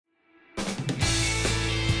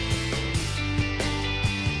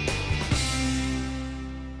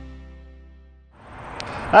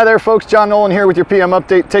Hi there folks, John Nolan here with your PM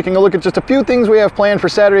update, taking a look at just a few things we have planned for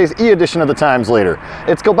Saturday's E-edition of the Times Leader.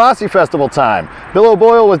 It's Kielbasa Festival time. Bill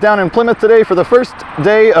O'Boyle was down in Plymouth today for the first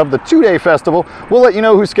day of the two-day festival. We'll let you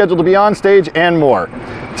know who's scheduled to be on stage and more.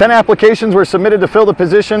 10 applications were submitted to fill the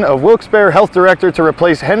position of Wilkes-Barre Health Director to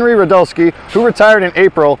replace Henry Radulski, who retired in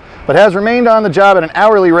April, but has remained on the job at an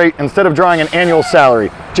hourly rate instead of drawing an annual salary.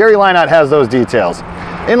 Jerry Leinott has those details.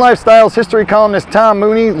 In Lifestyle's history columnist Tom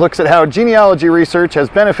Mooney looks at how genealogy research has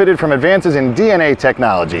benefited from advances in DNA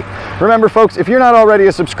technology. Remember folks, if you're not already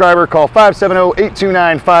a subscriber, call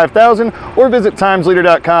 570-829-5000 or visit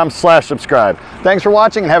timesleader.com/subscribe. Thanks for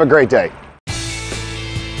watching and have a great day.